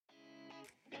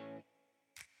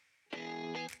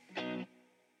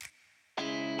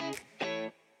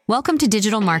Welcome to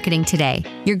Digital Marketing Today,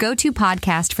 your go-to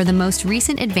podcast for the most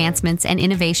recent advancements and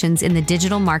innovations in the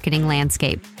digital marketing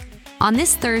landscape. On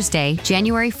this Thursday,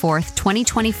 January 4th,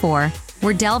 2024,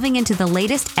 we're delving into the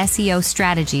latest SEO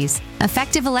strategies,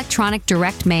 effective electronic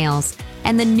direct mails,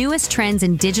 and the newest trends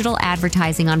in digital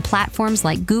advertising on platforms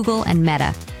like Google and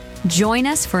Meta. Join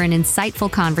us for an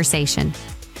insightful conversation.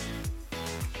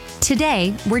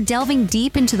 Today, we're delving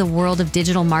deep into the world of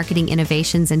digital marketing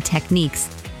innovations and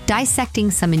techniques, dissecting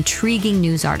some intriguing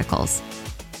news articles.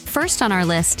 First on our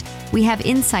list, we have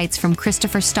insights from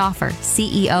Christopher Stauffer,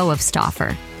 CEO of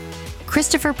Stauffer.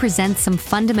 Christopher presents some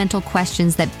fundamental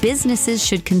questions that businesses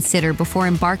should consider before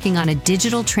embarking on a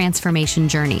digital transformation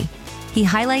journey. He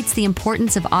highlights the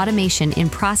importance of automation in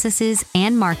processes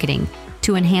and marketing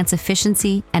to enhance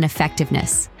efficiency and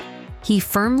effectiveness. He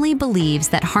firmly believes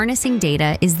that harnessing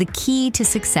data is the key to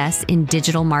success in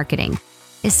digital marketing,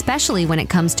 especially when it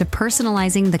comes to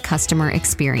personalizing the customer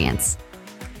experience.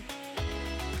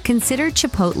 Consider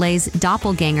Chipotle's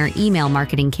doppelganger email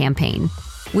marketing campaign,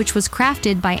 which was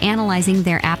crafted by analyzing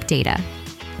their app data.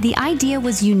 The idea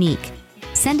was unique,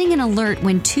 sending an alert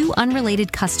when two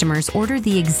unrelated customers ordered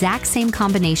the exact same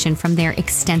combination from their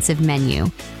extensive menu.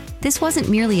 This wasn't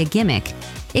merely a gimmick.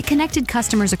 It connected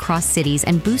customers across cities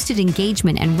and boosted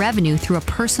engagement and revenue through a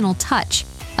personal touch,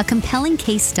 a compelling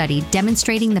case study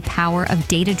demonstrating the power of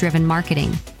data-driven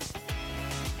marketing.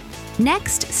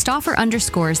 Next, Stauffer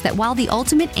underscores that while the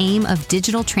ultimate aim of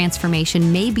digital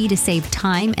transformation may be to save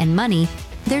time and money,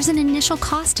 there's an initial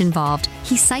cost involved.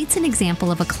 He cites an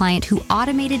example of a client who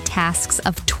automated tasks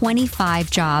of 25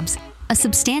 jobs, a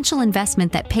substantial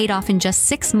investment that paid off in just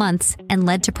 6 months and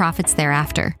led to profits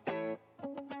thereafter.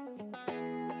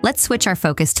 Let's switch our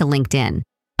focus to LinkedIn,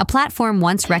 a platform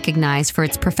once recognized for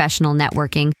its professional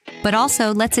networking, but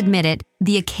also, let's admit it,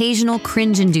 the occasional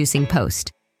cringe-inducing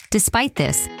post. Despite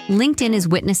this, LinkedIn is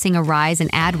witnessing a rise in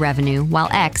ad revenue, while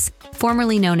X,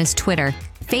 formerly known as Twitter,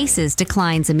 faces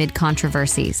declines amid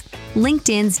controversies.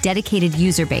 LinkedIn's dedicated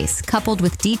user base, coupled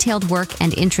with detailed work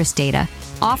and interest data,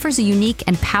 offers a unique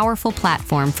and powerful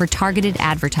platform for targeted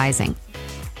advertising.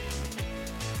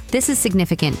 This is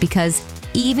significant because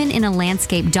even in a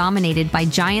landscape dominated by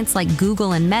giants like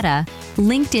Google and Meta,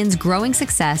 LinkedIn's growing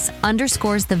success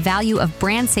underscores the value of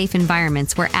brand-safe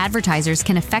environments where advertisers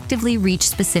can effectively reach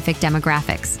specific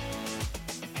demographics.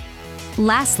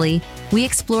 Lastly, we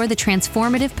explore the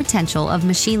transformative potential of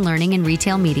machine learning in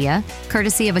retail media,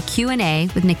 courtesy of a Q&A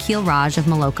with Nikhil Raj of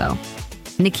Moloko.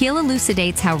 Nikhil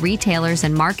elucidates how retailers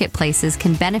and marketplaces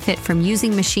can benefit from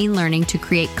using machine learning to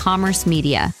create commerce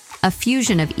media, a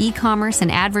fusion of e-commerce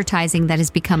and advertising that has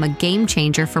become a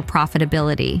game-changer for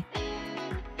profitability.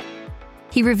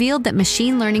 He revealed that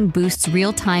machine learning boosts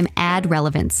real-time ad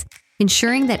relevance,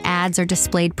 ensuring that ads are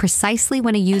displayed precisely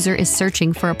when a user is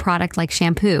searching for a product like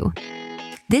shampoo.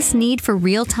 This need for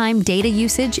real-time data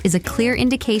usage is a clear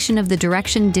indication of the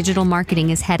direction digital marketing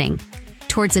is heading,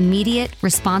 towards immediate,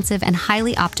 responsive, and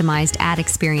highly optimized ad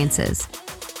experiences.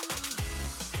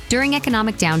 During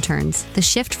economic downturns, the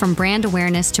shift from brand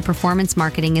awareness to performance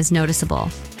marketing is noticeable,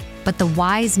 but the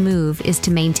wise move is to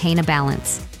maintain a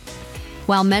balance.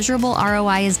 While measurable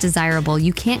ROI is desirable,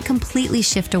 you can't completely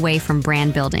shift away from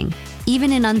brand building.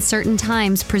 Even in uncertain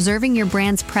times, preserving your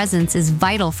brand's presence is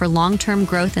vital for long-term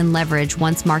growth and leverage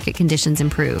once market conditions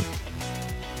improve.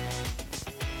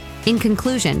 In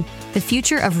conclusion, the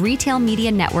future of retail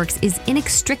media networks is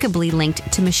inextricably linked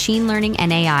to machine learning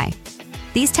and AI.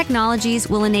 These technologies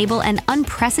will enable an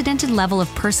unprecedented level of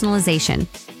personalization,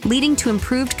 leading to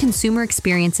improved consumer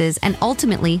experiences and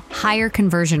ultimately higher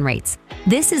conversion rates.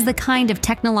 This is the kind of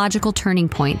technological turning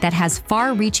point that has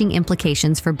far-reaching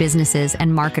implications for businesses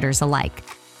and marketers alike.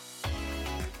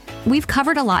 We've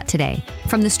covered a lot today,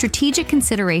 from the strategic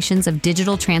considerations of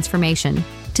digital transformation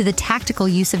to the tactical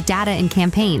use of data in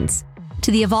campaigns,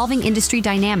 to the evolving industry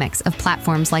dynamics of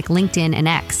platforms like LinkedIn and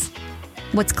X.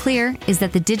 What's clear is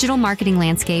that the digital marketing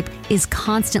landscape is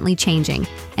constantly changing,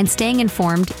 and staying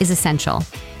informed is essential.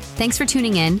 Thanks for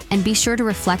tuning in, and be sure to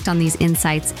reflect on these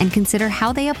insights and consider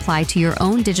how they apply to your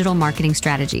own digital marketing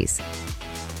strategies.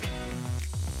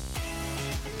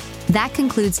 That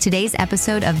concludes today's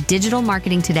episode of Digital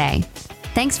Marketing Today.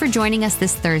 Thanks for joining us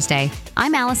this Thursday.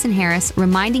 I'm Allison Harris,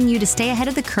 reminding you to stay ahead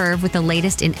of the curve with the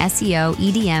latest in SEO,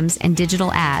 EDMs, and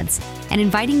digital ads, and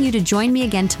inviting you to join me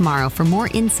again tomorrow for more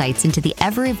insights into the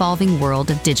ever-evolving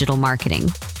world of digital marketing.